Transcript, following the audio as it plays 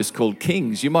It's called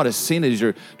Kings. You might have seen it as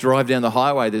you drive down the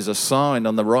highway. There's a sign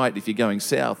on the right if you're going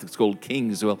south. It's called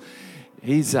Kings. Well,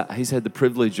 he's had the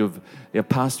privilege of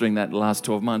pastoring that last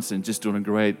 12 months and just doing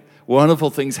great, wonderful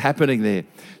things happening there.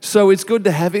 So it's good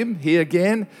to have him here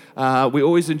again. We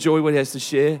always enjoy what he has to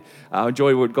share.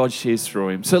 Enjoy what God shares through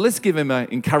him. So let's give him an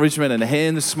encouragement and a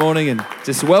hand this morning and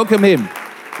just welcome him.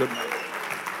 Good.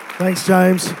 Thanks,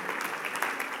 James.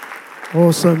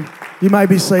 Awesome. You may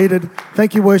be seated.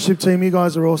 Thank you, worship team. You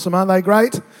guys are awesome. Aren't they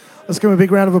great? Let's give them a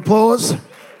big round of applause.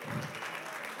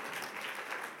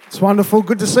 It's wonderful.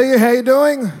 Good to see you. How are you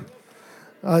doing?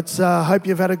 Hope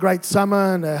you've had a great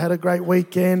summer and had a great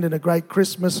weekend and a great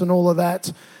Christmas and all of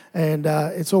that. And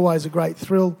it's always a great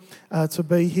thrill to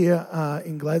be here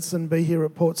in Gladstone, be here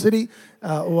at Port City.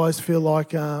 Always feel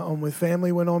like I'm with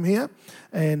family when I'm here.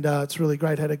 And it's really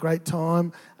great. Had a great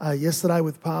time yesterday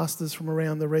with pastors from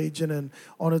around the region and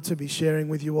honoured to be sharing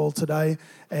with you all today.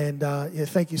 And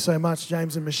thank you so much,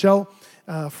 James and Michelle,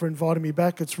 for inviting me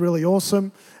back. It's really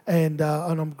awesome. And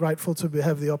I'm grateful to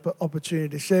have the opportunity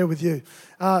to share with you.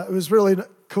 It was really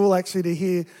cool actually to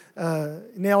hear,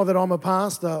 now that I'm a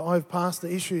pastor, I have pastor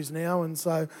issues now. And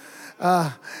so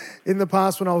in the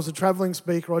past when I was a travelling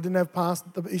speaker, I didn't have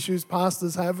the issues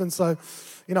pastors have. And so,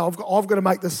 I've got to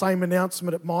make the same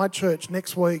announcement at my church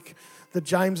next week that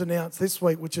James announced this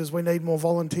week, which is we need more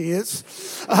volunteers.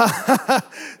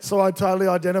 So I totally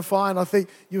identify. And I think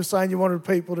you were saying you wanted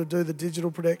people to do the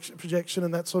digital projection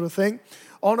and that sort of thing.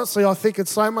 Honestly, I think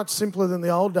it's so much simpler than the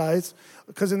old days,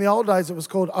 because in the old days it was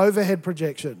called overhead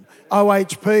projection,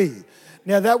 OHP.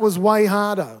 Now that was way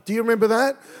harder. Do you remember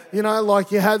that?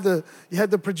 Like you had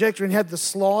the projector and you had the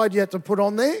slide you had to put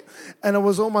on there, and it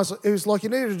was like you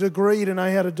needed a degree to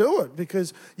know how to do it,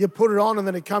 because you put it on and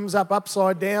then it comes up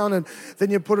upside down, and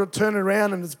then you turn it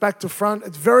around and it's back to front.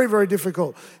 It's very, very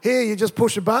difficult. Here you just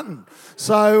push a button.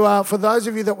 So for those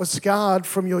of you that were scarred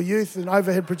from your youth and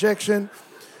overhead projection,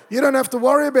 you don't have to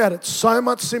worry about it. So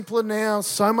much simpler now,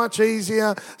 so much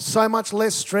easier, so much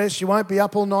less stress. You won't be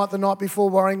up all night the night before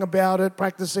worrying about it,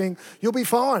 practicing. You'll be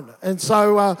fine. And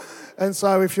so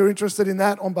if you're interested in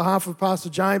that, on behalf of Pastor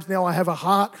James, now I have a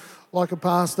heart like a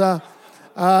pastor.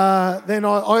 Then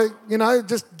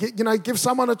give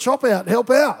someone a chop out, help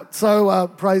out. So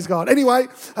praise God. Anyway,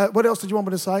 what else did you want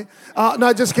me to say?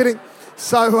 No, just kidding.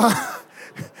 So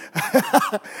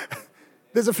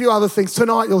there's a few other things.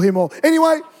 Tonight you'll hear more.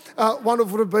 Anyway.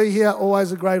 Wonderful to be here.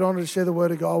 Always a great honour to share the Word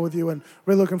of God with you, and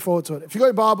really looking forward to it. If you've got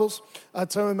your Bibles,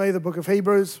 turn with me the book of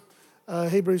Hebrews,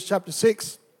 Hebrews chapter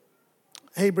 6.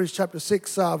 Hebrews chapter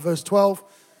 6, verse 12.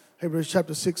 Hebrews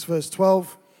chapter 6, verse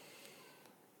 12.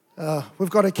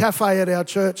 We've got a cafe at our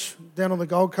church down on the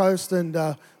Gold Coast, and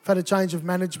we've had a change of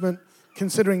management,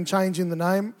 considering changing the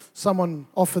name. Someone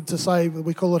offered to say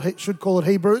that should call it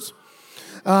Hebrews,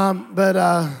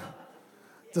 but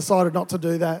decided not to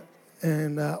do that.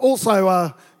 And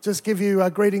also just give you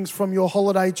greetings from your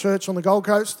holiday church on the Gold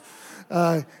Coast,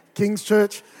 King's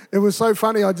Church. It was so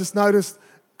funny, I just noticed,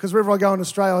 because wherever I go in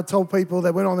Australia, I tell people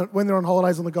that when they're on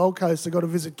holidays on the Gold Coast, they've got to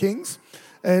visit King's.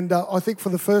 And I think for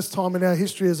the first time in our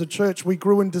history as a church, we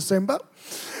grew in December.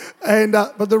 And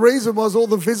but the reason was all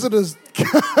the visitors...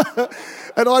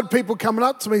 And I had people coming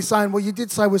up to me saying, well, you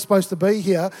did say we're supposed to be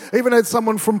here. Even had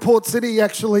someone from Port City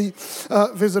actually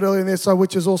visit earlier in there, so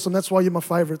which is awesome. That's why you're my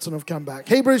favourites and I've come back.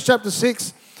 Hebrews chapter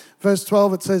 6, verse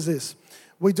 12, it says this: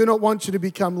 we do not want you to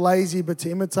become lazy, but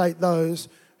to imitate those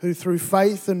who through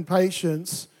faith and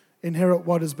patience inherit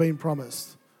what has been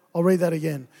promised. I'll read that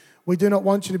again. We do not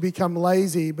want you to become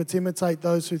lazy, but to imitate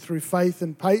those who through faith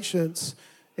and patience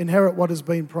inherit what has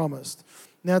been promised.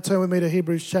 Now turn with me to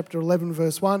Hebrews chapter 11,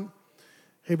 verse 1.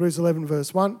 Hebrews 11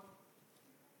 verse 1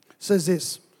 says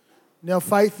this: now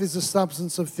faith is the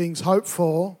substance of things hoped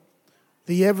for,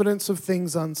 the evidence of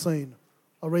things unseen.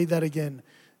 I'll read that again.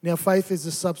 Now faith is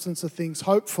the substance of things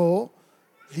hoped for,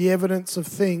 the evidence of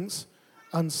things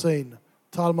unseen.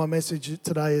 The title of my message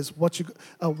today is what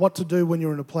to do when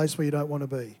you're in a place where you don't want to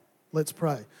be. Let's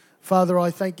pray. Father,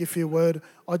 I thank you for your word.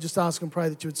 I just ask and pray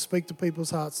that you would speak to people's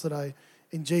hearts today.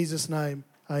 In Jesus' name,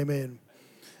 amen.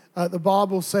 The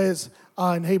Bible says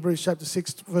in Hebrews chapter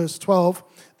 6, verse 12,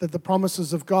 that the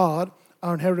promises of God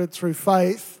are inherited through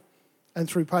faith and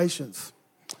through patience.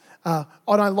 I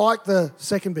don't like the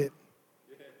second bit.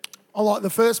 I like the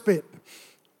first bit.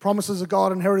 Promises of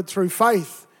God inherited through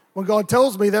faith. When God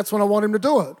tells me, that's when I want him to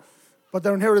do it. But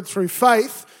they're inherited through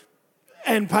faith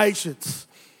and patience.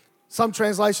 Some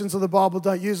translations of the Bible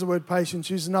don't use the word patience,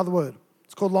 use another word.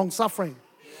 It's called long-suffering.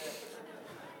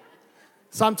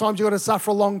 Sometimes you've got to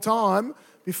suffer a long time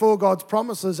before God's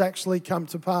promises actually come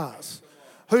to pass.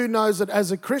 Who knows that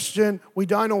as a Christian, we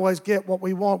don't always get what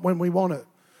we want when we want it.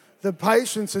 that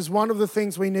patience is one of the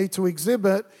things we need to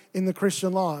exhibit in the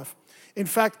Christian life. In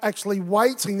fact, actually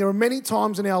waiting, there are many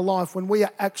times in our life when we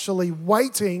are actually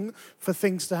waiting for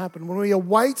things to happen, when we are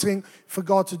waiting for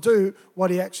God to do what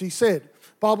he actually said.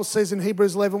 The Bible says in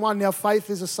Hebrews 11:1, now faith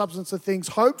is the substance of things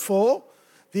hoped for,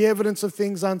 the evidence of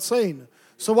things unseen.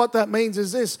 So what that means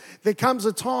is this, there's a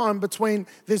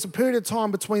period of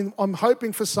time between I'm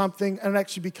hoping for something and it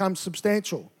actually becomes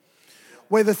substantial,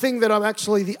 where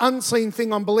the unseen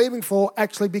thing I'm believing for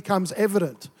actually becomes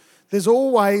evident. There's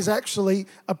always actually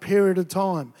a period of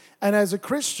time. And as a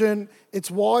Christian,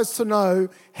 it's wise to know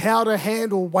how to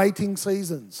handle waiting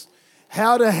seasons,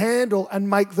 how to handle and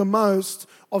make the most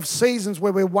of seasons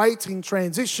where we're waiting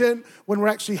transition, when we're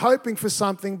actually hoping for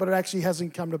something, but it actually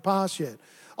hasn't come to pass yet.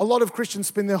 A lot of Christians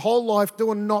spend their whole life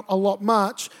doing not a lot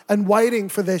much and waiting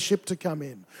for their ship to come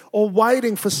in or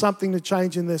waiting for something to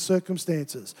change in their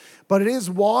circumstances. But it is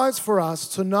wise for us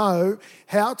to know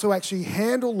how to actually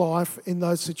handle life in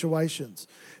those situations.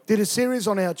 Did a series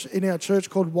in our church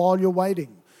called While You're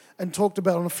Waiting and talked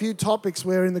about on a few topics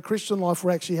where in the Christian life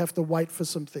we actually have to wait for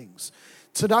some things.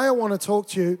 Today I want to talk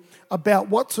to you about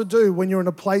what to do when you're in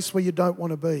a place where you don't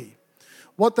want to be.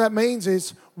 What that means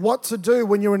is what to do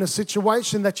when you're in a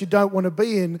situation that you don't want to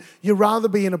be in. You'd rather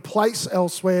be in a place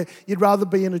elsewhere. You'd rather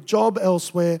be in a job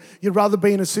elsewhere. You'd rather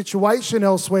be in a situation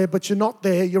elsewhere, but you're not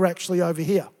there. You're actually over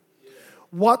here.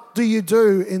 What do you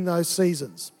do in those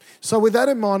seasons? So with that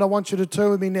in mind, I want you to turn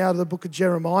with me now to the book of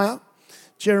Jeremiah.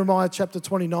 Jeremiah chapter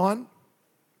 29.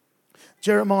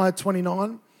 Jeremiah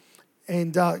 29.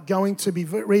 And going to be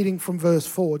reading from verse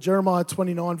 4. Jeremiah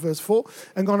 29 verse 4.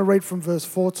 I'm going to read from verse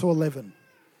 4 to 11.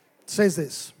 It says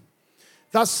this.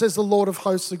 Thus says the Lord of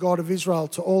hosts, the God of Israel,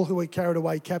 to all who are carried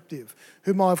away captive,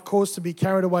 whom I have caused to be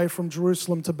carried away from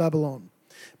Jerusalem to Babylon.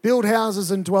 Build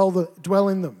houses and dwell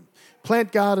in them.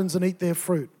 Plant gardens and eat their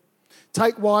fruit.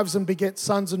 Take wives and beget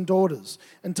sons and daughters,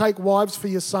 and take wives for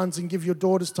your sons and give your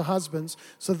daughters to husbands,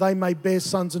 so they may bear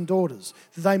sons and daughters,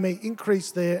 that they may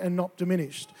increase there and not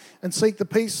diminish. And seek the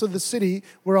peace of the city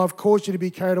where I've caused you to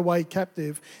be carried away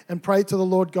captive, and pray to the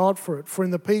Lord God for it, for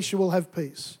in the peace you will have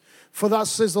peace. For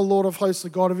thus says the Lord of hosts, the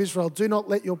God of Israel, do not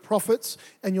let your prophets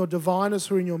and your diviners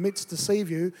who are in your midst deceive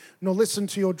you, nor listen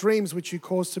to your dreams which you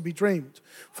cause to be dreamed.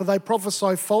 For they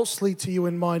prophesy falsely to you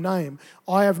in my name.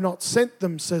 I have not sent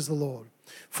them, says the Lord.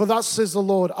 For thus says the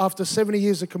Lord, after 70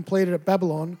 years are completed at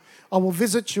Babylon, I will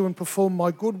visit you and perform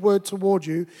my good word toward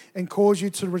you and cause you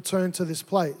to return to this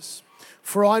place.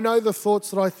 For I know the thoughts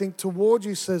that I think toward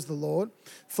you, says the Lord,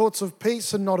 thoughts of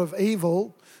peace and not of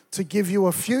evil, to give you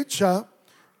a future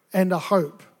and a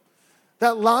hope.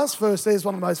 That last verse there is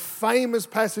one of the most famous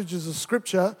passages of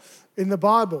Scripture in the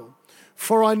Bible.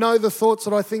 For I know the thoughts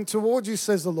that I think toward you,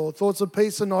 says the Lord, thoughts of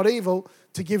peace and not evil,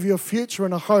 to give you a future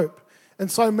and a hope. And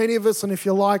so many of us, and if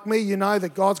you're like me, you know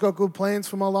that God's got good plans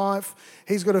for my life.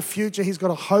 He's got a future. He's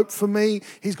got a hope for me.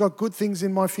 He's got good things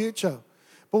in my future.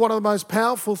 But one of the most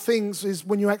powerful things is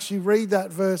when you actually read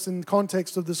that verse in the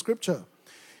context of the Scripture.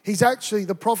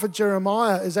 The prophet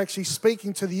Jeremiah is actually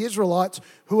speaking to the Israelites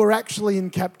who are actually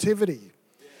in captivity.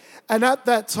 And at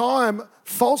that time,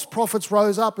 false prophets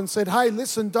rose up and said, hey,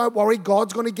 listen, don't worry,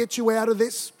 God's going to get you out of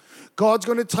this. God's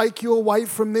going to take you away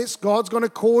from this. God's going to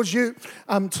cause you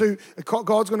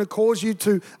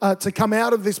to come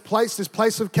out of this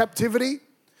place of captivity.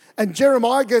 And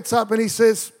Jeremiah gets up and he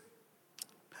says,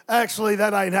 actually,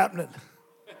 that ain't happening.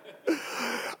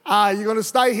 You're going to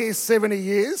stay here 70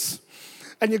 years.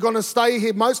 And you're going to stay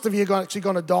here. Most of you are actually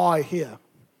going to die here.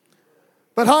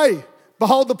 But hey,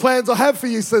 behold the plans I have for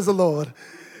you, says the Lord.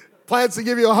 Plans to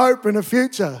give you a hope and a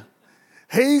future.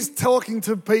 He's talking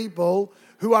to people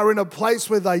who are in a place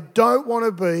where they don't want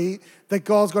to be, that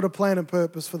God's got a plan and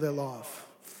purpose for their life.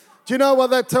 Do you know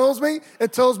what that tells me?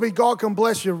 It tells me God can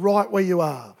bless you right where you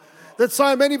are. That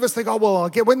so many of us think, oh, well, I'll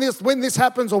get when this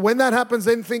happens or when that happens,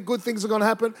 then think good things are going to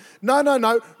happen.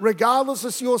 No. Regardless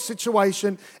of your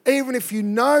situation, even if you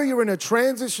know you're in a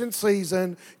transition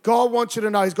season, God wants you to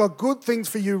know He's got good things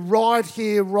for you right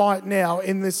here, right now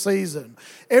in this season.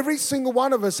 Every single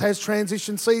one of us has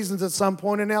transition seasons at some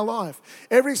point in our life.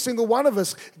 Every single one of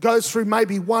us goes through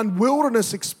maybe one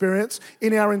wilderness experience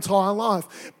in our entire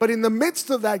life. But in the midst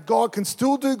of that, God can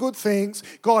still do good things.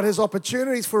 God has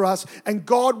opportunities for us, and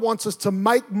God wants us us to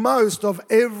make most of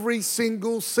every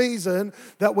single season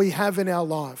that we have in our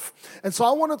life. And so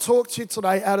I want to talk to you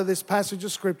today out of this passage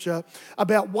of Scripture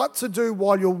about what to do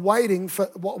while you're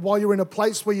while you're in a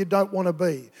place where you don't want to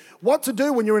be. What to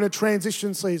do when you're in a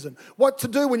transition season. What to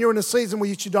do when you're in a season where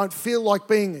you don't feel like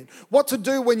being in. What to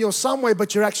do when you're somewhere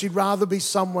but you'd actually rather be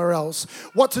somewhere else.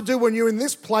 What to do when you're in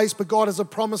this place but God has a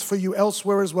promise for you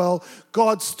elsewhere as well.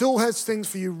 God still has things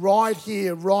for you right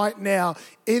here, right now,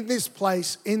 in this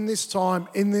place, in this time,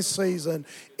 in this season,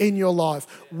 in your life.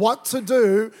 What to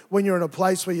do when you're in a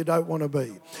place where you don't want to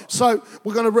be. So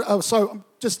we're going to. So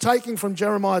just taking from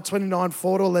Jeremiah 29,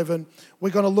 4-11, we're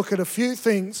going to look at a few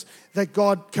things that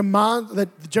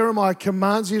Jeremiah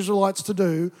commands the Israelites to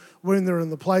do when they're in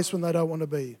the place when they don't want to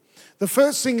be. The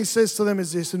first thing he says to them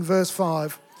is this in verse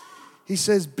 5. He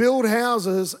says, "Build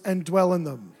houses and dwell in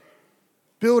them."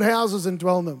 Build houses and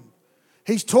dwell in them.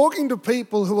 He's talking to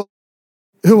people who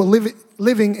are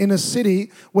living in a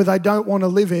city where they don't want to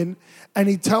live in, and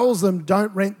he tells them,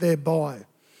 don't rent there, buy.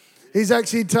 He's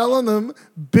actually telling them,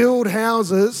 build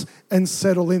houses and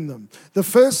settle in them. The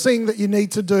first thing that you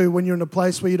need to do when you're in a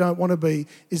place where you don't want to be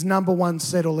is, number one,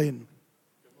 settle in.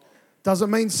 Doesn't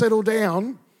mean settle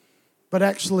down, but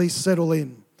actually settle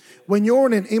in. When you're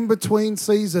in an in-between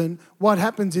season, what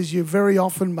happens is you very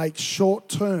often make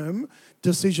short-term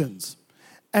decisions.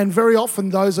 And very often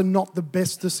those are not the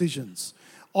best decisions.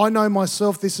 I know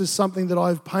myself, this is something that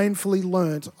I've painfully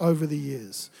learnt over the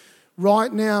years.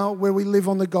 Right now, where we live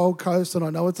on the Gold Coast, and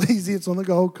I know it's easy, it's on the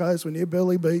Gold Coast, we're near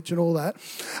Burleigh Beach and all that,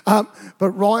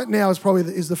 but right now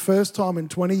is the first time in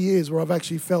 20 years where I've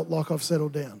actually felt like I've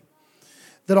settled down.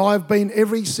 That I've been,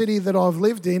 every city that I've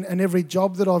lived in and every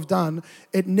job that I've done,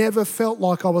 it never felt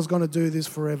like I was going to do this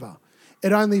forever.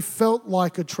 It only felt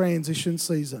like a transition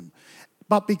season.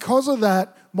 But because of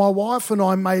that, my wife and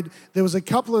I there was a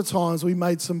couple of times we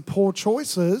made some poor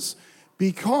choices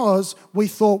because we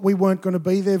thought we weren't going to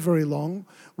be there very long,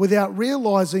 without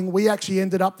realising we actually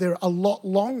ended up there a lot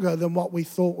longer than what we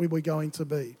thought we were going to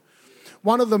be.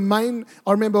 I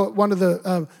remember one of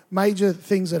the major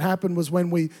things that happened was when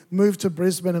we moved to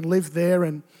Brisbane and lived there.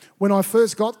 And when I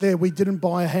first got there, we didn't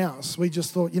buy a house. We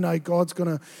just thought, we're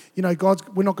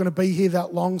not going to be here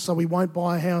that long, so we won't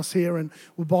buy a house here and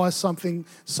we'll buy something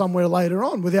somewhere later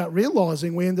on. Without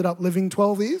realising, we ended up living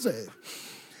 12 years there.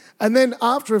 And then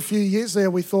after a few years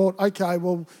there, we thought, okay,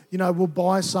 well, we'll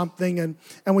buy something, and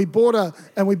we bought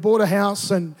a house,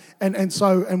 and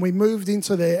we moved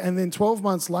into there, and then 12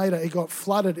 months later, it got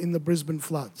flooded in the Brisbane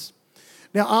floods.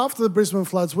 Now, after the Brisbane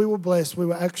floods, we were blessed; we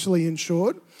were actually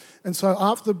insured, and so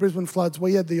after the Brisbane floods,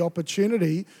 we had the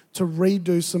opportunity to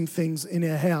redo some things in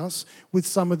our house with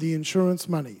some of the insurance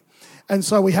money. And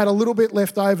so we had a little bit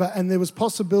left over, and there was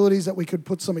possibilities that we could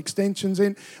put some extensions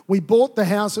in. We bought the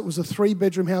house. It was a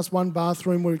 3-bedroom house, 1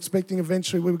 bathroom. We were expecting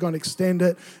eventually we were going to extend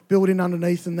it, build in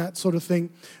underneath and that sort of thing.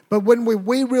 But when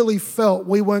we really felt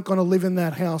we weren't going to live in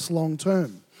that house long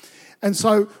term. And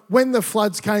so when the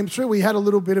floods came through, we had a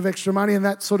little bit of extra money and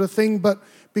that sort of thing. But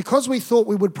because we thought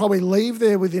we would probably leave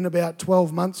there within about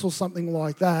 12 months or something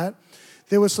like that,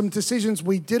 there were some decisions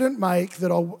we didn't make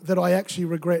that I actually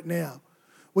regret now.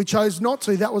 We chose not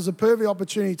to. That was a perfect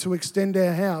opportunity to extend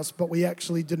our house, but we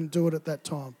actually didn't do it at that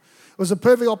time. It was a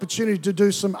perfect opportunity to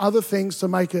do some other things to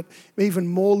make it even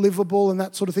more livable and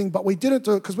that sort of thing, but we didn't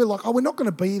do it because we're like, we're not going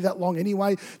to be that long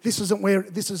anyway. This isn't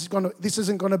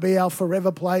going to be our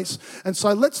forever place, and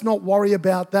so let's not worry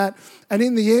about that. And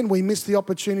in the end, we missed the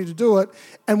opportunity to do it,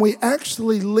 and we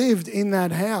actually lived in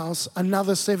that house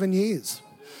another 7 years.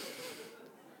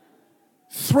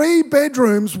 3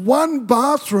 bedrooms, 1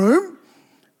 bathroom,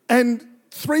 and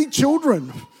 3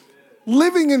 children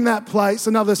living in that place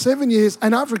another 7 years.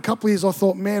 And after a couple of years, I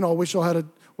thought, man,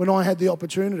 when I had the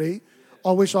opportunity,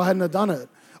 I wish I hadn't have done it.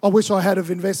 I wish I had have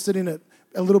invested in it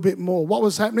a little bit more. What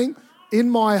was happening? In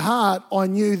my heart, I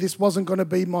knew this wasn't going to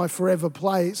be my forever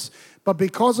place. But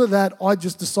because of that, I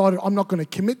just decided I'm not going to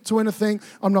commit to anything.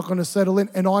 I'm not going to settle in.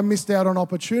 And I missed out on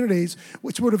opportunities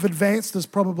which would have advanced us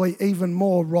probably even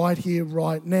more right here,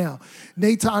 right now.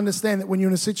 Need to understand that when you're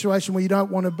in a situation where you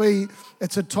don't want to be,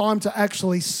 it's a time to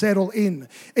actually settle in.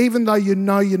 Even though you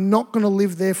know you're not going to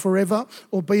live there forever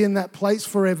or be in that place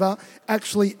forever,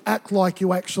 actually act like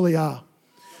you actually are.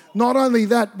 Not only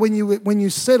that, when you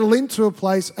settle into a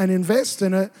place and invest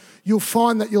in it, you'll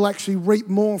find that you'll actually reap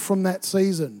more from that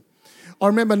season. I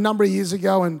remember a number of years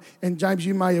ago, and James,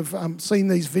 you may have seen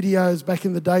these videos back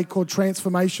in the day called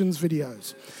transformations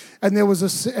videos. And it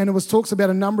was talks about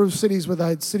a number of cities where they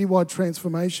had citywide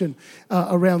transformation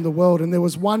around the world. And there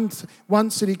was one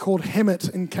city called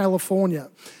Hemet in California.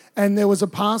 And there was a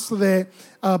pastor there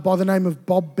by the name of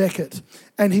Bob Beckett.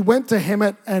 And he went to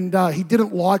Hemet, and he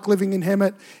didn't like living in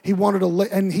Hemet. He wanted to,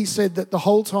 and he said that the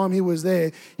whole time he was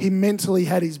there, he mentally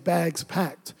had his bags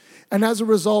packed. And as a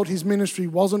result, his ministry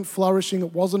wasn't flourishing.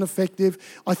 It wasn't effective.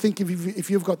 I think if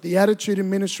you've got the attitude in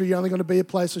ministry, you're only going to be a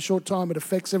place a short time. It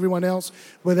affects everyone else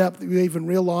without you even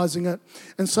realizing it.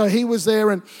 And so he was there,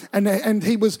 and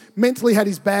he was mentally had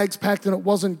his bags packed, and it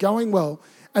wasn't going well.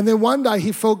 And then one day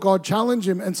he felt God challenge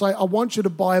him and say, I want you to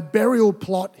buy a burial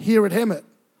plot here at Hemet.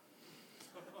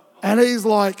 And he's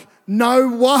like,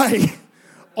 no way.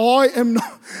 I am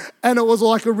not. And it was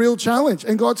like a real challenge.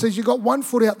 And God says, you got one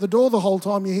foot out the door the whole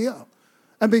time you're here.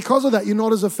 And because of that, you're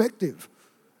not as effective.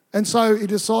 And so he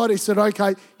decided, he said,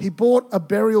 okay, he bought a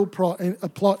burial plot in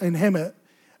Hemet,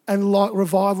 and like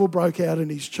revival broke out in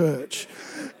his church.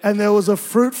 And there was a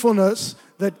fruitfulness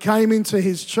that came into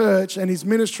his church and his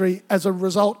ministry as a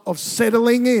result of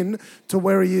settling in to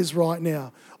where he is right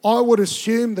now. I would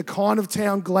assume the kind of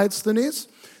town Gladstone is,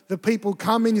 the people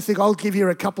come in, you think, I'll give you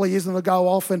a couple of years and they'll go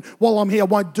off, and while I'm here, I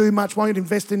won't do much, won't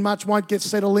invest in much, won't get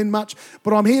settled in much.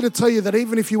 But I'm here to tell you that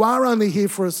even if you are only here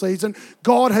for a season,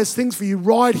 God has things for you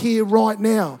right here, right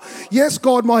now. Yes,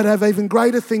 God might have even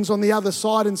greater things on the other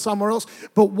side and somewhere else,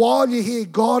 but while you're here,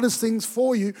 God has things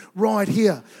for you right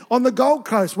here. On the Gold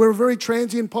Coast, we're a very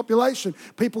transient population.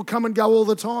 People come and go all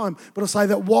the time. But I say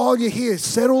that while you're here,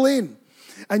 settle in.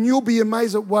 And you'll be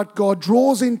amazed at what God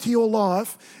draws into your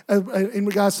life in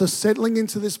regards to settling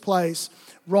into this place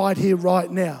right here, right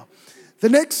now. The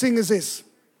next thing is this.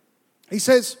 He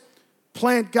says,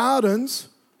 plant gardens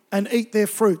and eat their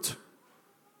fruit.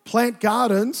 Plant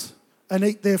gardens and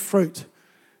eat their fruit.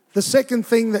 The second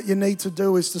thing that you need to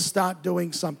do is to start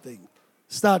doing something.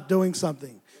 Start doing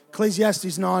something.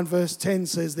 Ecclesiastes 9 verse 10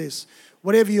 says this,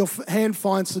 whatever your hand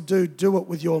finds to do, do it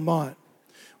with your might.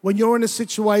 When you're in a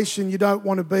situation you don't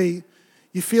want to be,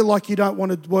 you feel like you don't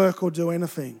want to work or do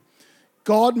anything.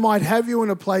 God might have you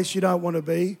in a place you don't want to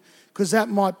be, because that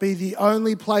might be the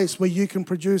only place where you can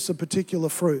produce a particular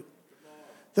fruit.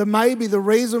 That may be the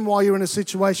reason why you're in a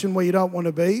situation where you don't want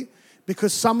to be,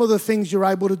 because some of the things you're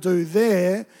able to do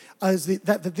there is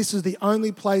that this is the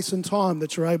only place and time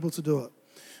that you're able to do it.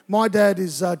 My dad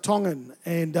is Tongan,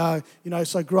 and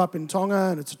so I grew up in Tonga,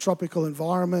 and it's a tropical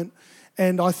environment.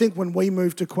 And I think when we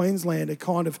moved to Queensland, it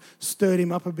kind of stirred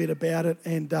him up a bit about it.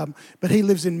 But he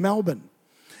lives in Melbourne.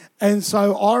 And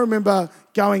so I remember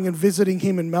going and visiting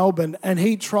him in Melbourne, and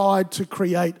he tried to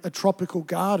create a tropical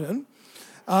garden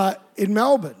in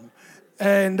Melbourne.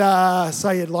 And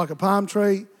say he had like a palm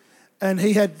tree, and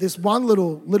he had this one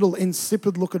little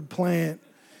insipid-looking plant.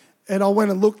 And I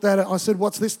went and looked at it. I said,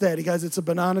 what's this, Dad? He goes, it's a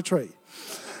banana tree.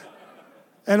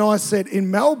 And I said,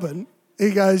 in Melbourne? He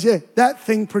goes, yeah, that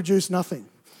thing produced nothing.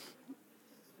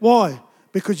 Why?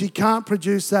 Because you can't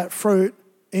produce that fruit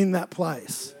in that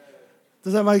place.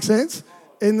 Does that make sense?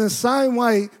 In the same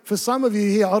way, for some of you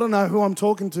here, I don't know who I'm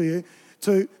talking to,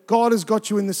 God has got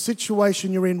you in the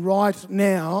situation you're in right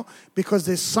now because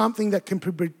there's something that can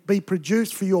be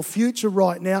produced for your future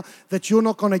right now that you're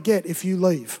not going to get if you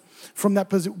leave from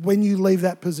that when you leave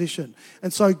that position.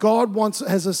 And so God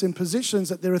has us in positions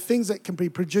that there are things that can be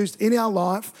produced in our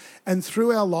life and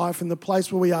through our life in the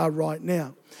place where we are right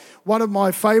now. One of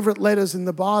my favourite letters in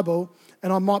the Bible,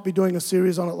 and I might be doing a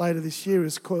series on it later this year,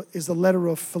 is the letter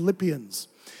of Philippians.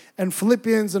 And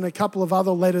Philippians and a couple of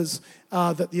other letters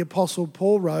that the Apostle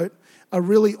Paul wrote are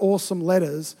really awesome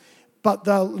letters, but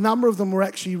the number of them were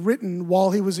actually written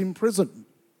while he was in prison.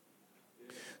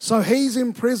 So he's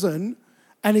in prison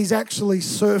and he's actually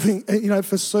serving,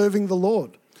 for serving the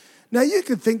Lord. Now you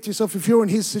could think to yourself, if you're in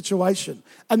his situation,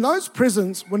 and those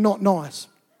prisons were not nice.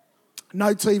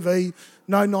 No TV,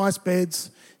 no nice beds,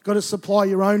 got to supply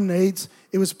your own needs.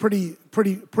 It was pretty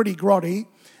grotty.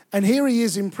 And here he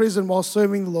is in prison while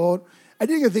serving the Lord. And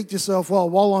you can think to yourself, well,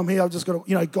 while I'm here, I've just got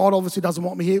to, God obviously doesn't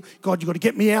want me here. God, you've got to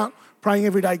get me out. Praying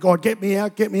every day, God, get me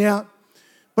out, get me out.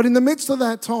 But in the midst of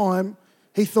that time,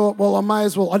 he thought, well,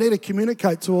 I need to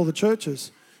communicate to all the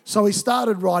churches. So he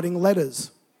started writing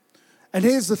letters. And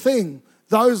here's the thing,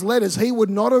 those letters, he would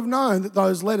not have known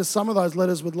that some of those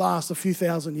letters would last a few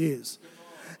thousand years.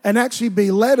 And actually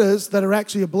be letters that are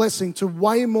actually a blessing to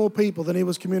way more people than he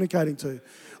was communicating to.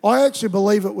 I actually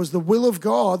believe it was the will of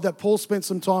God that Paul spent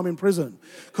some time in prison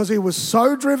because he was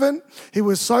so driven, he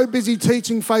was so busy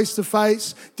teaching face to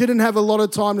face, didn't have a lot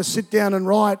of time to sit down and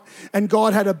write, and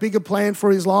God had a bigger plan for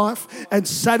his life and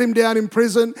sat him down in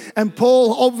prison. And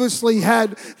Paul obviously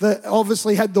had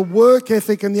the work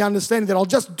ethic and the understanding that I'll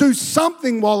just do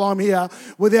something while I'm here,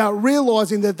 without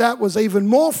realizing that that was even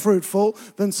more fruitful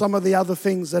than some of the other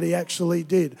things that he actually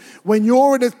did. When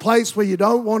you're in a place where you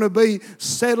don't want to be,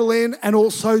 settle in and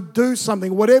also do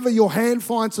something. Whatever your hand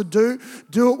finds to do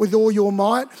it with all your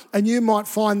might, and you might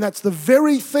find that's the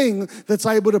very thing that's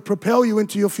able to propel you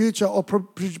into your future or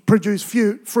produce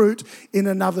fruit in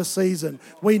another season.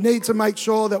 We need to make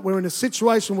sure that we're in a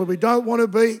situation where we don't want to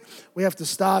be. We have to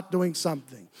start doing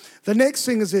something. The next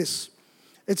thing is this.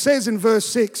 It says in verse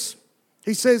 6,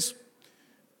 he says,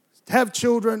 have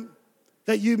children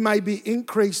that you may be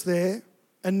increased there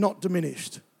and not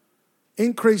diminished.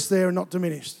 Increased there and not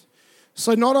diminished.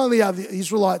 So not only are the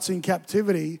Israelites in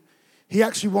captivity, he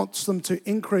actually wants them to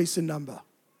increase in number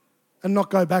and not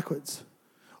go backwards.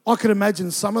 I could imagine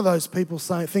some of those people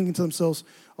thinking to themselves,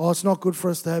 oh, it's not good for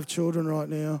us to have children right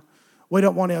now. We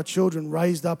don't want our children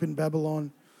raised up in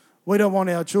Babylon. We don't want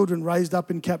our children raised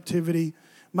up in captivity.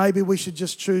 Maybe we should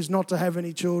just choose not to have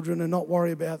any children and not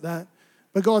worry about that.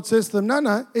 But God says to them,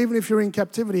 no, even if you're in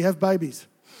captivity, have babies,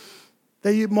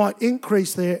 that you might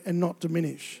increase there and not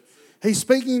diminish. He's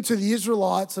speaking to the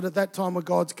Israelites that at that time were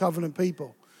God's covenant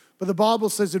people. But the Bible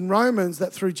says in Romans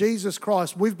that through Jesus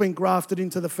Christ, we've been grafted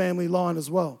into the family line as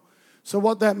well. So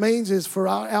what that means is, for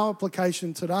our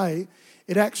application today,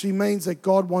 it actually means that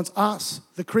God wants us,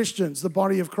 the Christians, the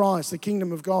body of Christ, the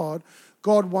kingdom of God,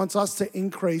 God wants us to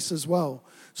increase as well.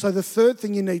 So the third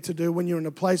thing you need to do when you're in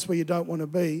a place where you don't want to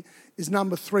be is,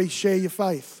 number 3, share your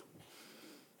faith.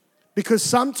 Because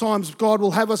sometimes God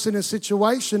will have us in a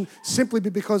situation simply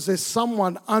because there's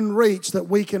someone unreached that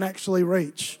we can actually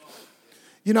reach.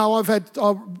 You know,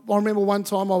 I remember one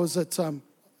time I was at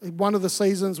one of the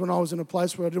seasons when I was in a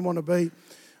place where I didn't want to be.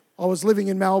 I was living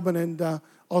in Melbourne and I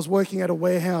was working at a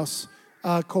warehouse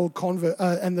called Converse,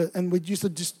 and we used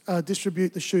to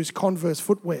distribute the shoes Converse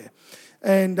footwear.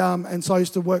 And so I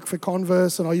used to work for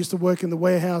Converse, and I used to work in the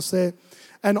warehouse there.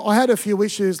 And I had a few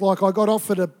issues, like I got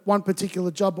offered one particular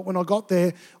job, but when I got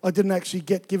there, I didn't actually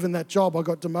get given that job. I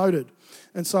got demoted.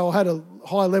 And so I had a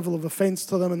high level of offence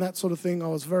to them and that sort of thing. I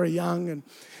was very young.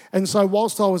 And so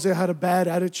whilst I was there, I had a bad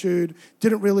attitude,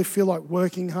 didn't really feel like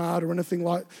working hard or anything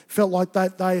felt like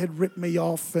that they had ripped me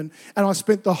off. And I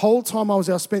spent the whole time I was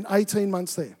there, I spent 18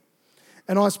 months there.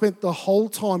 And I spent the whole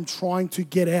time trying to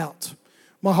get out.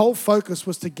 My whole focus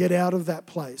was to get out of that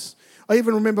place. I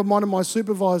even remember one of my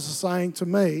supervisors saying to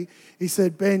me, he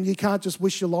said, Ben, you can't just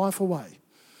wish your life away.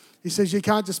 He says, you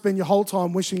can't just spend your whole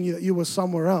time wishing that you were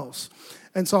somewhere else.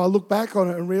 And so I look back on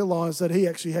it and realised that he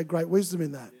actually had great wisdom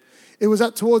in that. It was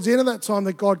towards the end of that time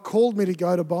that God called me to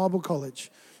go to Bible college.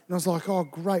 And I was like, oh,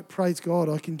 great, praise God,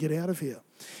 I can get out of here.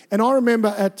 And I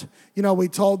remember we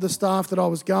told the staff that I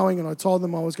was going, and I told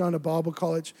them I was going to Bible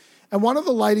college. And one of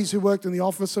the ladies who worked in the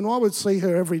office, and I would see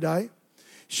her every day,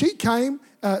 she came,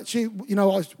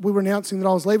 we were announcing that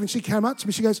I was leaving. She came up to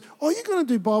me. She goes, oh, you're going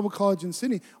to do Bible college in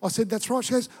Sydney? I said, that's right.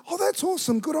 She goes, oh, that's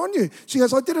awesome. Good on you. She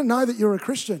goes, I didn't know that you're a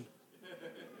Christian.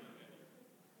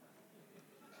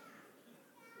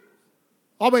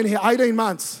 I've been here 18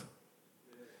 months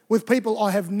with people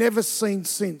I have never seen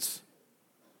since.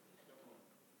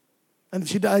 And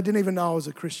they didn't even know I was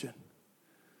a Christian.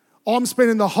 I'm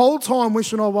spending the whole time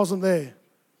wishing I wasn't there.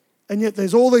 And yet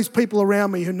there's all these people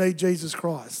around me who need Jesus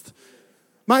Christ.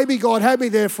 Maybe God had me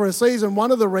there for a season,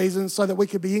 one of the reasons, so that we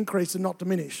could be increased and not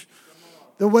diminish.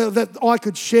 That I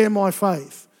could share my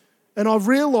faith. And I've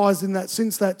realised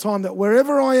since that time that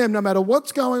wherever I am, no matter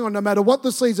what's going on, no matter what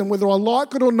the season, whether I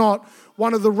like it or not,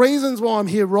 one of the reasons why I'm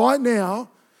here right now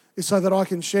is so that I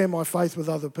can share my faith with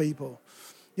other people.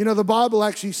 You know, the Bible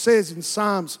actually says in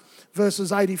Psalms,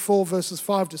 verses 84, verses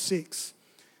 5 to 6,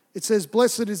 it says,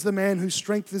 blessed is the man whose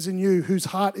strength is in you, whose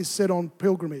heart is set on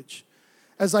pilgrimage.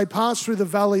 As they pass through the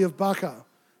valley of Baca,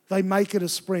 they make it a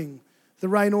spring. The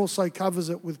rain also covers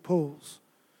it with pools.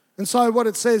 And so what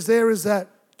it says there is that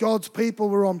God's people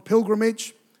were on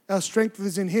pilgrimage. Our strength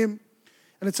is in him.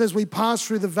 And it says we pass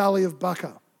through the valley of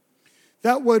Baca.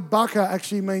 That word Baca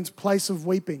actually means place of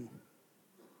weeping.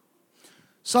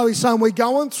 So he's saying we're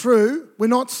going through, we're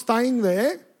not staying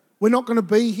there. We're not going to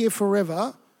be here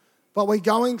forever. But we're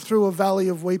going through a valley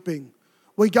of weeping.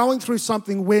 We're going through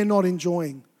something we're not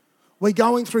enjoying. We're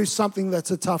going through something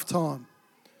that's a tough time.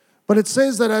 But it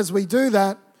says that as we do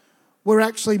that, we're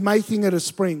actually making it a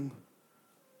spring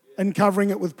and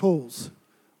covering it with pools.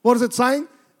 What is it saying?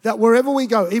 That wherever we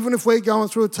go, even if we're going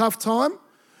through a tough time,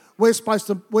 we're supposed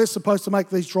to make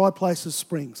these dry places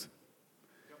springs.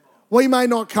 We may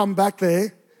not come back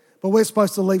there, but we're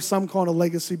supposed to leave some kind of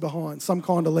legacy behind, some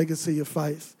kind of legacy of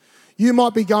faith. You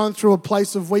might be going through a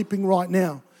place of weeping right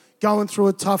now, going through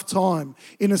a tough time,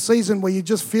 in a season where you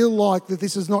just feel like that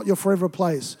this is not your forever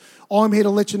place. I'm here to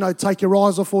let you know, take your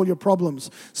eyes off all your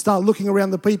problems. Start looking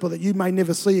around the people that you may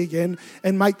never see again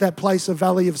and make that place a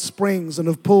valley of springs and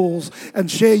of pools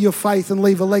and share your faith and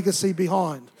leave a legacy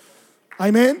behind.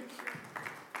 Amen?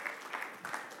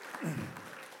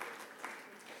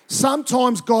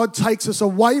 Sometimes God takes us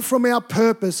away from our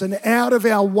purpose and out of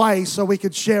our way so we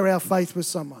could share our faith with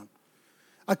someone.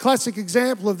 A classic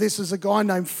example of this is a guy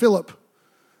named Philip.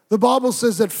 The Bible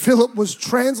says that Philip was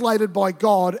translated by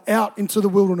God out into the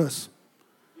wilderness.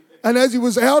 And as he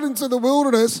was out into the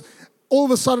wilderness, all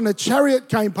of a sudden a chariot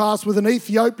came past with an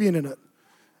Ethiopian in it.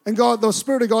 And the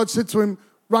Spirit of God said to him,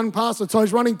 run past it. So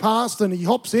he's running past and he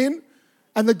hops in.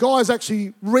 And the guy's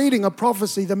actually reading a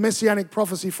prophecy, the messianic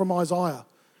prophecy from Isaiah.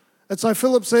 And so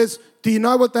Philip says, do you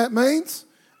know what that means?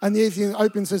 And the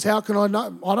Ethiopian says, how can I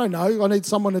know? I don't know. I need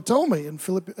someone to tell me. And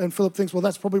Philip thinks, well,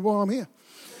 that's probably why I'm here.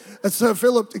 And so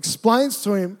Philip explains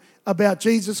to him about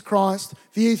Jesus Christ.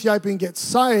 The Ethiopian gets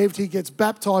saved. He gets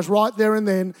baptized right there and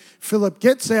then. Philip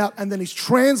gets out and then he's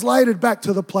translated back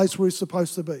to the place where he's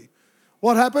supposed to be.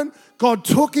 What happened? God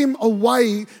took him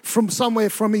away from somewhere,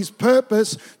 from his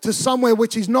purpose, to somewhere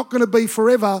which he's not going to be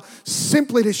forever,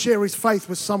 simply to share his faith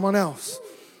with someone else.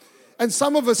 And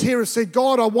some of us here have said,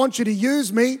 God, I want you to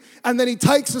use me. And then he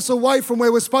takes us away from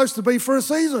where we're supposed to be for a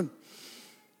season.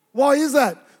 Why is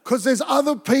that? Because there's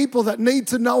other people that need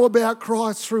to know about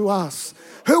Christ through us.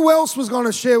 Who else was going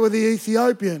to share with the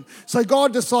Ethiopian? So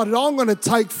God decided, I'm going to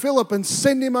take Philip and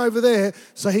send him over there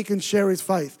so he can share his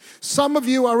faith. Some of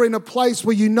you are in a place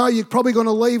where you know you're probably going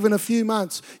to leave in a few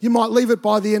months. You might leave it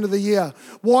by the end of the year.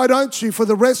 Why don't you, for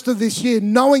the rest of this year,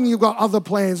 knowing you've got other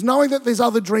plans, knowing that there's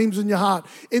other dreams in your heart,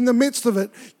 in the midst of it,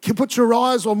 put your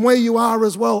eyes on where you are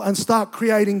as well and start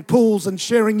creating pools and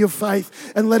sharing your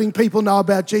faith and letting people know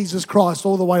about Jesus Christ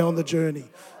all the way on the journey.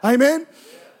 Amen?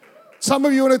 Some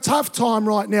of you are in a tough time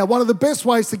right now. One of the best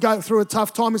ways to go through a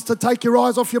tough time is to take your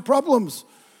eyes off your problems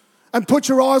and put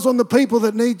your eyes on the people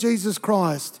that need Jesus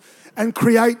Christ and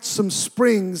create some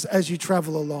springs as you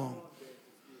travel along.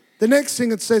 The next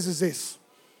thing it says is this.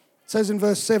 It says in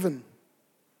verse 7,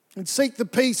 and seek the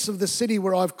peace of the city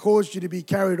where I've caused you to be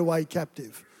carried away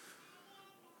captive.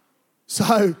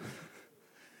 So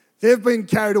they've been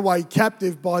carried away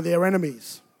captive by their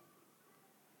enemies.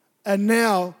 And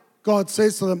now God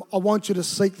says to them, I want you to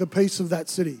seek the peace of that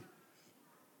city.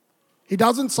 He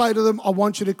doesn't say to them, I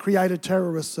want you to create a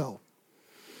terrorist cell.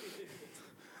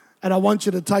 And I want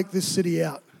you to take this city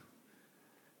out.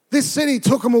 This city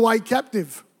took them away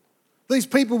captive. These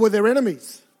people were their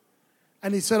enemies.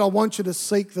 And he said, I want you to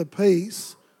seek the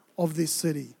peace of this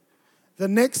city. The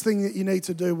next thing that you need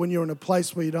to do when you're in a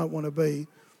place where you don't want to be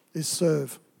is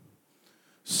serve.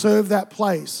 Serve that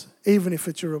place, even if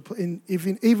it's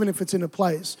in a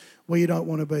place where you don't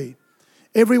want to be.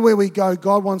 Everywhere we go,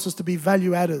 God wants us to be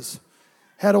value adders.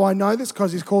 How do I know this?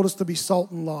 Because he's called us to be salt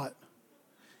and light.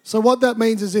 So what that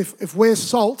means is if we're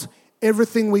salt,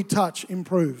 everything we touch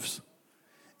improves.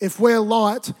 If we're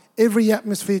light, every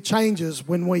atmosphere changes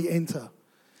when we enter.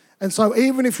 And so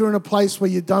even if you're in a place where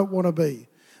you don't want to be,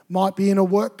 might be in a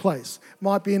workplace,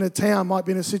 might be in a town, might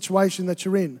be in a situation that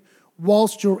you're in,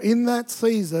 whilst you're in that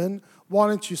season, why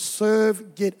don't you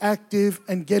serve, get active,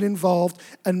 and get involved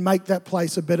and make that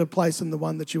place a better place than the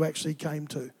one that you actually came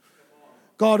to?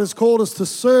 God has called us to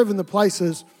serve in the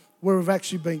places where we've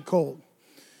actually been called.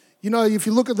 You know, if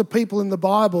you look at the people in the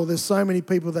Bible, there's so many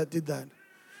people that did that.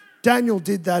 Daniel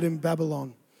did that in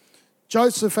Babylon.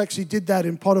 Joseph actually did that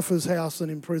in Potiphar's house and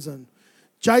in prison.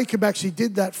 Jacob actually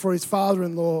did that for his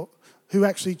father-in-law who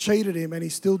actually cheated him, and he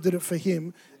still did it for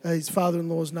him. His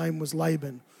father-in-law's name was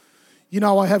Laban. You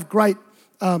know, I have great,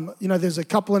 there's a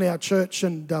couple in our church,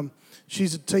 and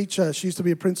she's a teacher. She used to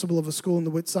be a principal of a school in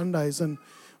the Whit Sundays and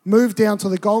moved down to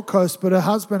the Gold Coast, but her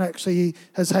husband actually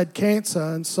has had cancer,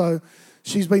 and so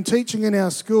she's been teaching in our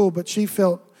school, but she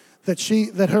felt that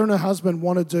her and her husband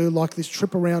want to do like this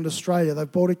trip around Australia.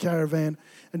 They've bought a caravan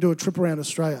and do a trip around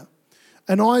Australia.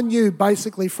 And I knew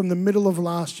basically from the middle of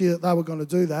last year that they were going to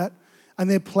do that, and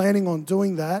they're planning on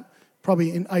doing that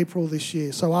probably in April this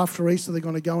year. So after Easter, they're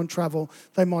going to go and travel.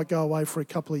 They might go away for a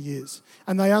couple of years.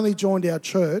 And they only joined our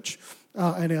church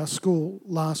and our school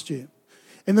last year.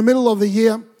 In the middle of the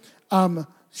year,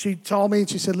 she told me and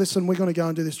she said, listen, we're going to go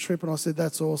and do this trip. And I said,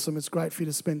 that's awesome. It's great for you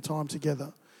to spend time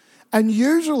together. And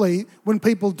usually when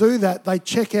people do that, they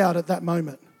check out at that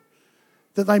moment.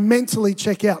 That they mentally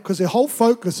check out because their whole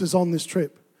focus is on this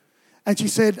trip. And she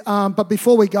said, but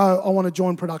before we go, I want to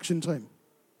join production team.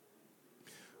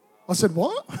 I said,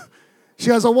 what? She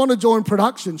goes, I want to join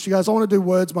production. She goes, I want to do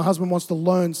words. My husband wants to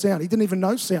learn sound. He didn't even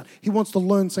know sound. He wants to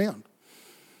learn sound.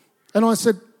 And I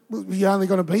said, well, you're only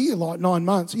going to be here like 9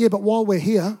 months. Yeah, but while we're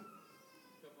here.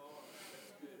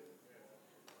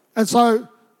 And so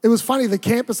it was funny, the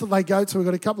campus that they go to, we've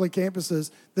got a couple of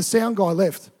campuses, the sound guy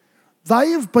left. They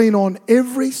have been on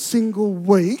every single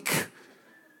week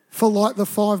for like the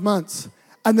 5 months.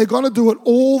 And they're going to do it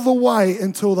all the way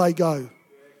until they go.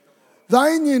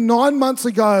 They knew 9 months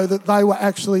ago that they were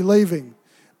actually leaving.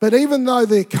 But even though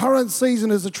their current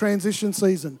season is a transition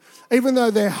season, even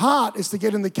though their heart is to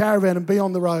get in the caravan and be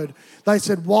on the road, they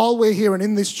said, while we're here and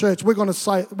in this church, we're going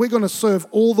to serve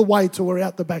all the way till we're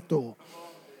out the back door.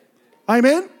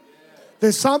 Amen?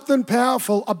 There's something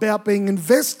powerful about being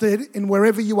invested in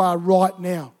wherever you are right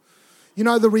now. You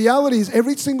know, the reality is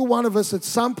every single one of us at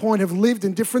some point have lived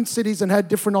in different cities and had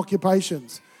different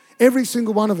occupations. Every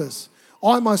single one of us.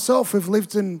 I myself have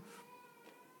lived in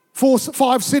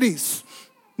 5 cities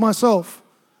myself.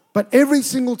 But every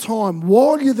single time,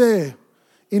 while you're there,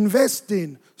 invest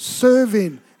in, serve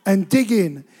in, and dig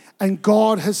in. And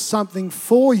God has something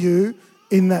for you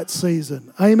in that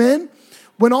season. Amen?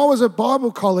 When I was at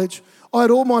Bible college, I had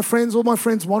all my friends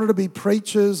wanted to be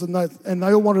preachers and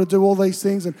they all wanted to do all these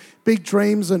things and big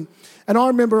dreams. And I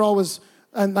remember we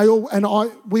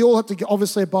all had to go,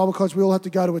 obviously at Bible college, we all had to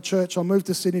go to a church. I moved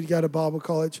to Sydney to go to Bible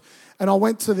college. And I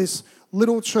went to this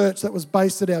little church that was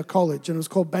based at our college and it was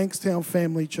called Bankstown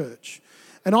Family Church.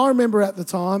 And I remember at the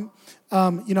time,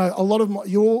 a lot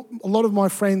of my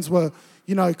friends were,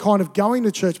 kind of going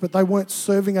to church, but they weren't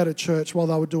serving at a church while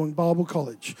they were doing Bible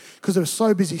college because they were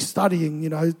so busy studying,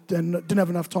 and didn't have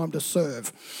enough time to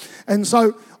serve. And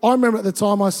so I remember at the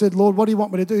time I said, Lord, what do you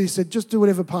want me to do? He said, just do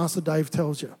whatever Pastor Dave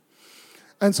tells you.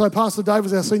 And so Pastor Dave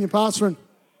was our senior pastor,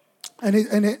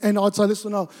 and I'd say,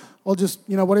 listen, I'll just,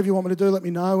 whatever you want me to do, let me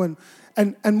know.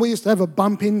 And we used to have a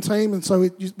bump-in team, and so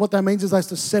what that means is they used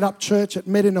to set up church. It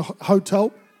met in a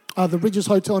hotel, the Ridges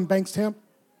Hotel in Bankstown.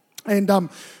 And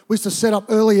we used to set up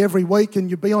early every week and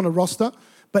you'd be on a roster.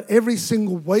 But every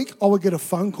single week I would get a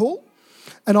phone call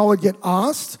and I would get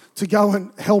asked to go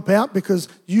and help out because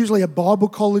usually a Bible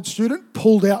college student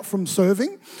pulled out from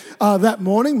serving that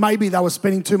morning. Maybe they were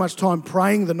spending too much time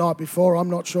praying the night before, I'm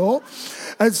not sure.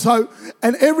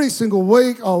 And every single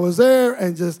week I was there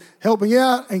and just helping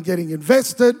out and getting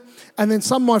invested. And then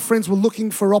some of my friends were looking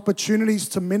for opportunities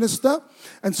to minister.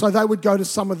 And so they would go to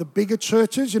some of the bigger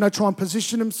churches, try and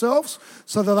position themselves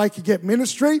so that they could get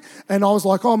ministry. And I was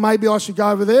like, maybe I should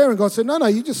go over there. And God said, no,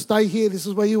 you just stay here. This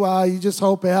is where you are. You just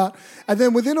help out. And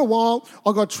then within a while,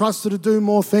 I got trusted to do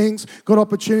more things, got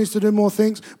opportunities to do more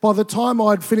things. By the time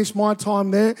I'd finished my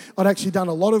time there, I'd actually done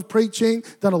a lot of preaching,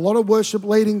 done a lot of worship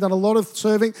leading, done a lot of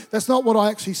serving. That's not what I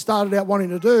actually started out wanting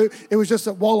to do. It was just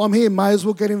that while I'm here, may as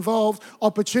well get involved.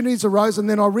 Opportunities arose. And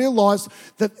then I realised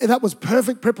that was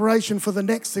perfect preparation for the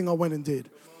next thing I went and did.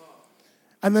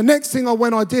 And the next thing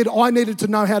I did, I needed to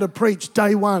know how to preach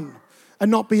day one and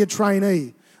not be a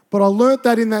trainee. But I learnt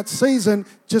that in that season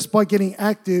just by getting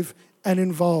active and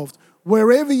involved.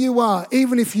 Wherever you are,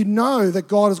 even if you know that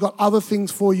God has got other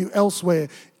things for you elsewhere,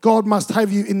 God must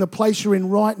have you in the place you're in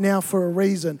right now for a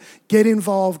reason. Get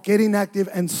involved, get inactive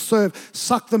and serve.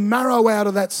 Suck the marrow out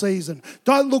of that season.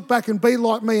 Don't look back and be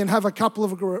like me and have a couple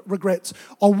of regrets.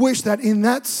 I wish that in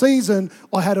that season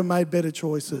I had made better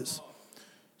choices.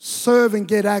 Serve and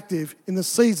get active in the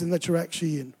season that you're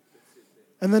actually in.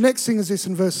 And the next thing is this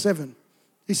in verse 7.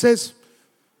 He says,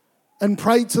 and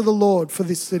pray to the Lord for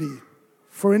this city,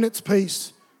 for in its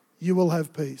peace you will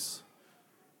have peace.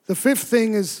 The fifth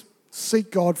thing is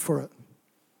seek God for it.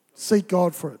 Seek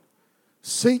God for it.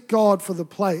 Seek God for the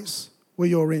place where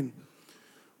you're in.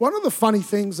 One of the funny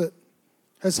things that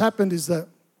has happened is that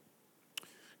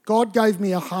God gave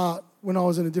me a heart when I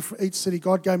was in each city.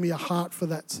 God gave me a heart for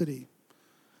that city.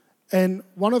 And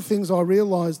one of the things I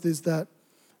realised is that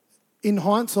in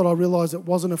hindsight, I realised it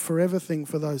wasn't a forever thing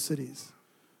for those cities.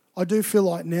 I do feel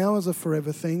like now is a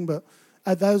forever thing, but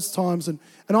at those times, and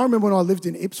I remember when I lived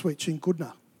in Ipswich in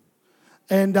Goodna.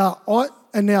 And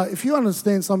now, if you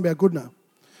understand something about Goodna,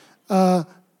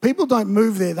 people don't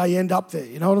move there; they end up there.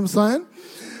 You know what I'm saying?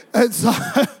 And so,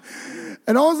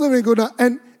 and I was living in Goodna,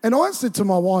 and I said to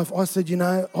my wife, I said,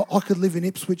 I could live in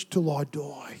Ipswich till I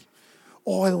die.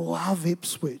 I love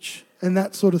Ipswich and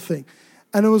that sort of thing.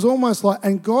 And it was almost like,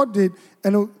 and God did,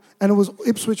 and it was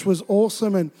Ipswich was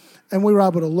awesome, and we were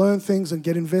able to learn things and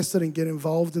get invested and get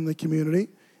involved in the community,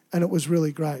 and it was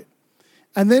really great.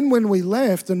 And then when we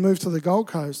left and moved to the Gold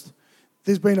Coast,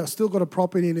 I've still got a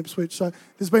property in Ipswich, so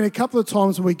there's been a couple of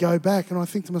times when we go back and I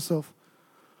think to myself,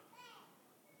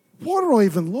 why do I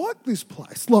even like this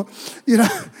place? Like,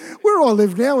 where I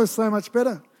live now is so much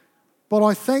better. But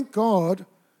I thank God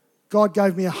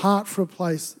gave me a heart for a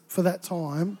place for that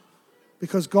time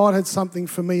because God had something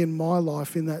for me in my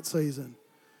life in that season.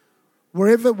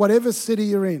 Whatever city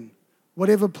you're in,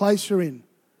 whatever place you're in,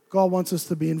 God wants us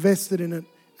to be invested in it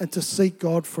and to seek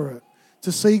God for it,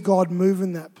 to see God move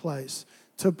in that place,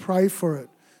 to pray for it,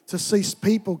 to see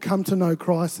people come to know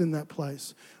Christ in that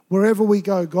place. Wherever we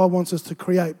go, God wants us to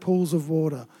create pools of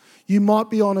water. You might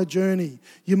be on a journey.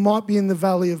 You might be in the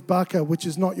Valley of Baca, which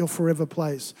is not your forever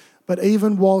place. But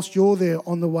even whilst you're there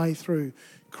on the way through,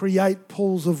 create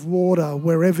pools of water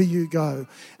wherever you go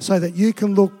so that you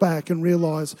can look back and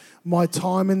realise my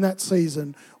time in that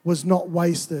season was not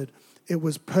wasted. It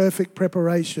was perfect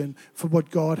preparation for what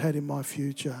God had in my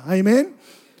future. Amen?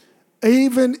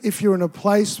 Even if you're in a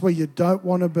place where you don't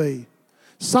want to be.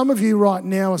 Some of you right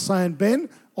now are saying, Ben,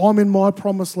 I'm in my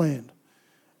promised land.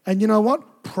 And you know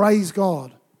what? Praise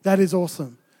God. That is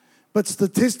awesome. But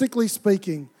statistically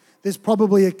speaking, there's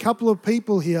probably a couple of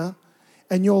people here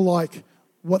and you're like,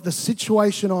 what the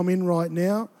situation I'm in right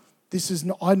now,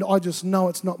 I just know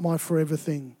it's not my forever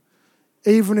thing.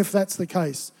 Even if that's the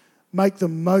case, make the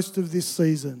most of this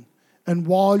season. And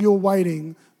while you're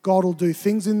waiting, God will do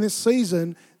things in this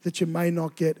season that you may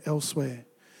not get elsewhere.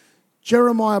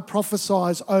 Jeremiah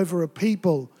prophesies over a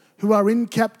people who are in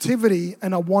captivity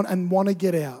and want to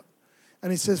get out.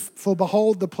 And he says, for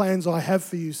behold, the plans I have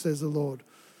for you, says the Lord.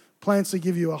 Plans to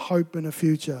give you a hope and a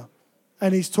future.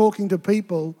 And he's talking to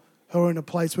people who are in a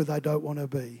place where they don't want to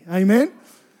be. Amen?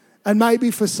 And maybe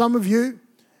for some of you,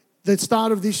 the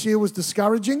start of this year was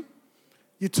discouraging.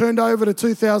 You turned over to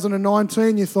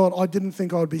 2019, you thought, I didn't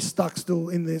think I'd be stuck still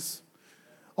in this.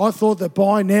 I thought that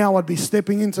by now I'd be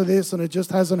stepping into this and it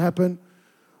just hasn't happened.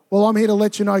 Well, I'm here to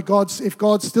let you know, if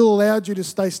God still allowed you to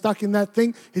stay stuck in that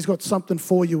thing, He's got something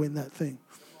for you in that thing.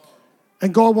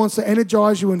 And God wants to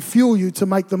energize you and fuel you to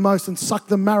make the most and suck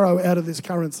the marrow out of this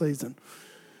current season.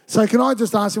 So can I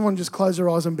just ask everyone to just close their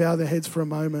eyes and bow their heads for a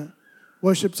moment?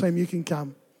 Worship team, you can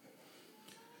come.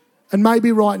 And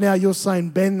maybe right now you're saying,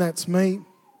 Ben, that's me.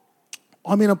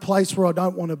 I'm in a place where I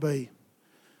don't want to be.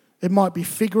 It might be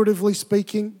figuratively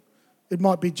speaking. It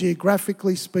might be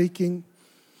geographically speaking.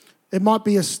 It might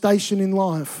be a station in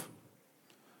life.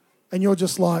 And you're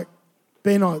just like,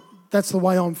 Ben, that's the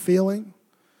way I'm feeling.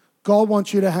 God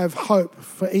wants you to have hope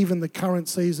for even the current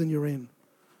season you're in.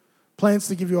 Plans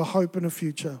to give you a hope and a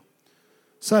future.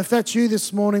 So if that's you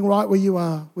this morning, right where you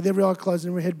are, with every eye closed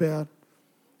and every head bowed,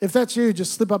 if that's you,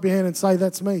 just slip up your hand and say,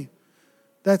 that's me.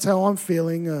 That's how I'm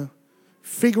feeling,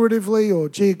 figuratively or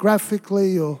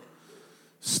geographically or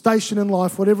station in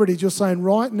life, whatever it is. You're saying,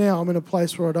 right now I'm in a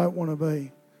place where I don't want to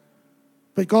be.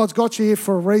 But God's got you here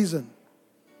for a reason,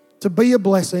 to be a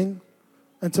blessing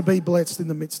and to be blessed in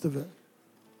the midst of it.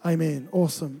 Amen.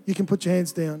 Awesome. You can put your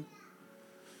hands down.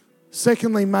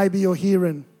 Secondly, maybe you're here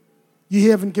and you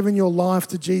haven't given your life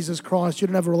to Jesus Christ. You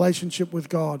don't have a relationship with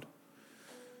God.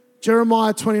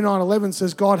 Jeremiah 29:11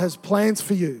 says God has plans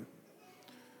for you.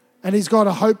 And He's got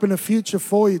a hope and a future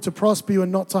for you, to prosper you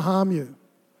and not to harm you.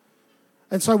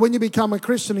 And so when you become a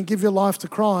Christian and give your life to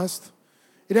Christ,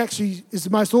 it actually is the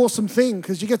most awesome thing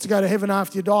because you get to go to heaven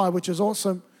after you die, which is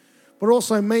awesome. But it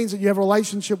also means that you have a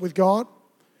relationship with God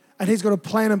and He's got a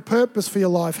plan and purpose for your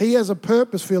life. He has a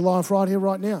purpose for your life right here,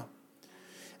 right now.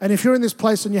 And if you're in this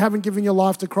place and you haven't given your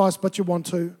life to Christ, but you want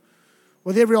to,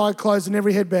 with every eye closed and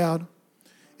every head bowed,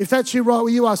 if that's you right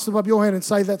where you are, slip up your hand and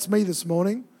say, that's me this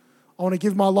morning. I want to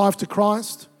give my life to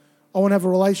Christ. I want to have a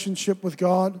relationship with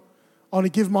God. I want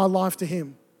to give my life to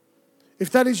Him. If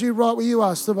that is you right where you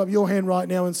are, slip up your hand right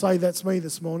now and say, that's me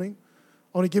this morning.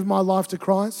 I want to give my life to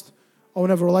Christ. I want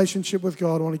to have a relationship with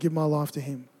God. I want to give my life to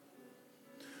Him.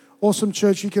 Awesome,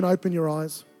 church, you can open your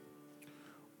eyes.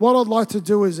 What I'd like to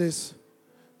do is this.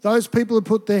 Those people who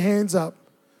put their hands up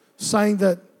saying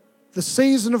that the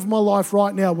season of my life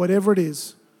right now, whatever it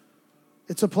is,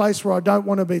 it's a place where I don't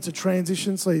want to be. It's a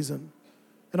transition season.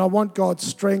 And I want God's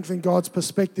strength and God's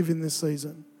perspective in this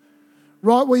season.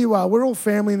 Right where you are, we're all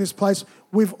family in this place.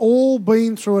 We've all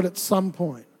been through it at some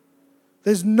point.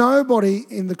 There's nobody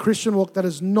in the Christian walk that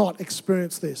has not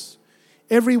experienced this.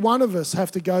 Every one of us have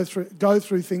to go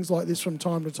through things like this from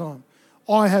time to time.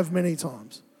 I have many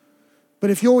times. But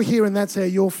if you're here and that's how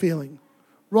you're feeling,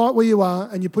 right where you are,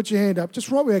 and you put your hand up, just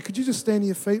right where you are, could you just stand to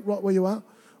your feet right where you are?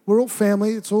 We're all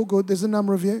family. It's all good. There's a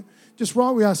number of you. Just right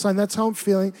where we are, saying that's how I'm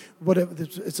feeling. Whatever,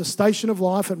 it's a station of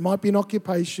life. It might be an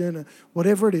occupation,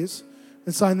 whatever it is.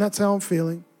 And saying that's how I'm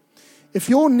feeling. If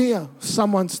you're near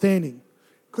someone standing,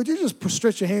 Could you just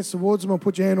stretch your hands towards them or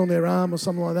put your hand on their arm or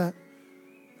something like that?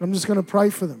 I'm just going to pray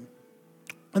for them.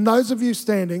 And those of you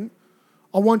standing,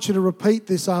 I want you to repeat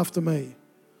this after me.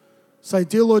 Say,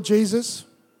 dear Lord Jesus,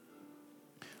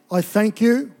 I thank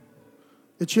you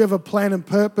that you have a plan and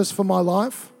purpose for my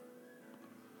life.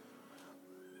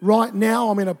 Right now,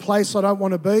 I'm in a place I don't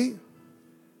want to be,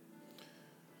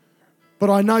 but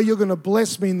I know you're going to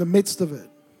bless me in the midst of it.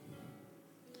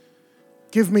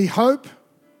 Give me hope,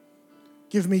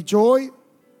 give me joy,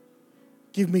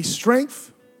 give me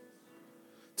strength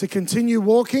to continue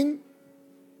walking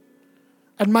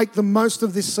and make the most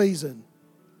of this season.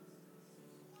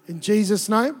 In Jesus'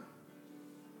 name,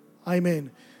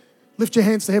 amen. Lift your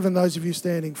hands to heaven, those of you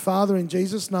standing. Father, in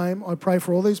Jesus' name, I pray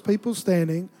for all these people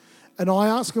standing, and I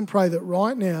ask and pray that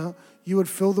right now you would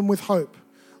fill them with hope.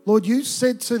 Lord, you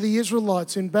said to the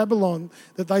Israelites in Babylon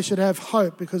that they should have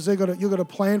hope because you've got a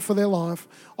plan for their life.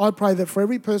 I pray that for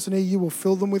every person here, you will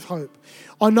fill them with hope.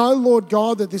 I know, Lord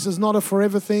God, that this is not a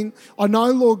forever thing. I know,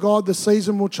 Lord God, the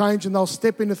season will change and they'll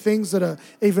step into things that are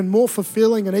even more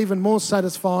fulfilling and even more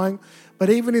satisfying. But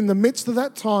even in the midst of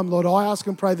that time, Lord, I ask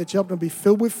and pray that you help them be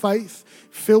filled with faith,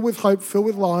 filled with hope, filled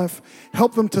with life.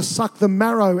 Help them to suck the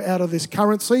marrow out of this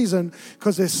current season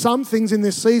because there's some things in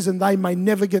this season they may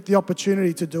never get the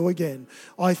opportunity to do again.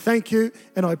 I thank you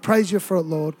and I praise you for it,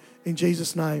 Lord. In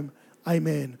Jesus' name,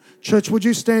 amen. Church, would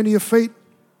you stand to your feet?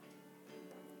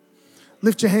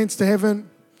 Lift your hands to heaven.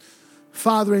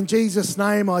 Father, in Jesus'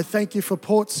 name, I thank you for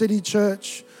Port City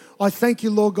Church. I thank you,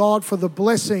 Lord God, for the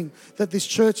blessing that this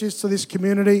church is to this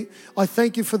community. I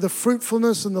thank you for the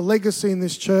fruitfulness and the legacy in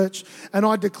this church. And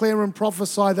I declare and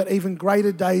prophesy that even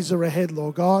greater days are ahead,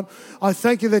 Lord God. I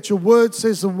thank you that your word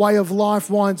says the way of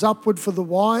life winds upward for the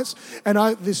wise. And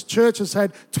this church has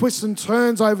had twists and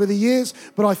turns over the years,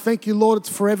 but I thank you, Lord, it's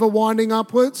forever winding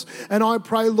upwards. And I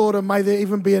pray, Lord, and may there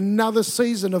even be another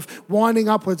season of winding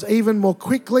upwards even more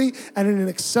quickly and in an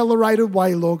accelerated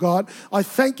way, Lord God. I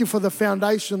thank you for the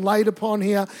foundation laid upon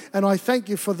here, and I thank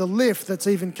you for the lift that's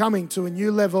even coming to a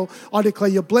new level. I declare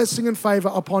your blessing and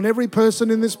favour upon every person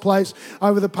in this place.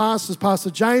 Over the pastors, Pastor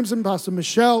James and Pastor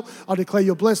Michelle, I declare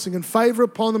your blessing and favour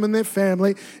upon them and their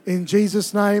family. In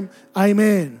Jesus' name,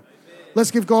 amen.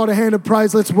 Let's give God a hand of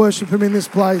praise. Let's worship him in this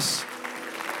place.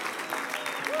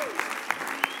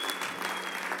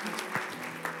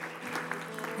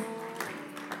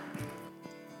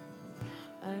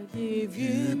 I give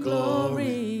you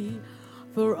glory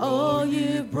for all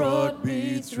you brought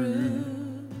me through.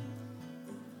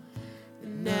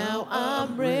 Now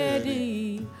I'm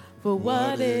ready for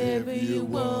whatever you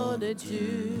want to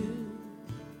do.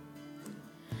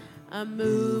 I'm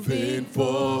moving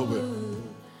forward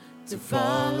to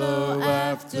follow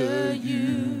after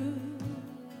you.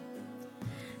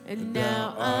 And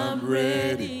now I'm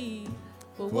ready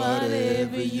for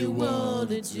whatever you want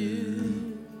to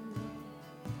do.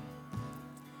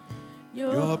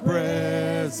 Your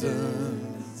presence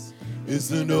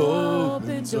is an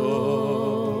open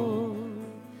door.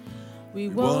 We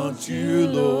want you,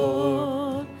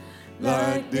 Lord,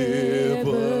 like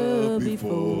never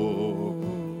before.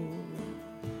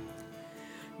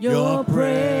 Your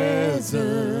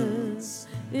presence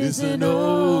is an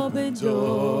open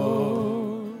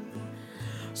door.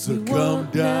 So come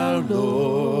down,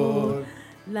 Lord,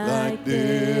 like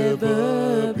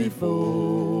never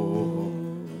before.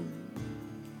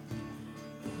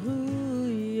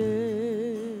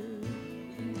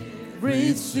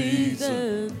 Every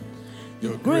season,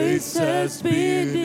 your grace has been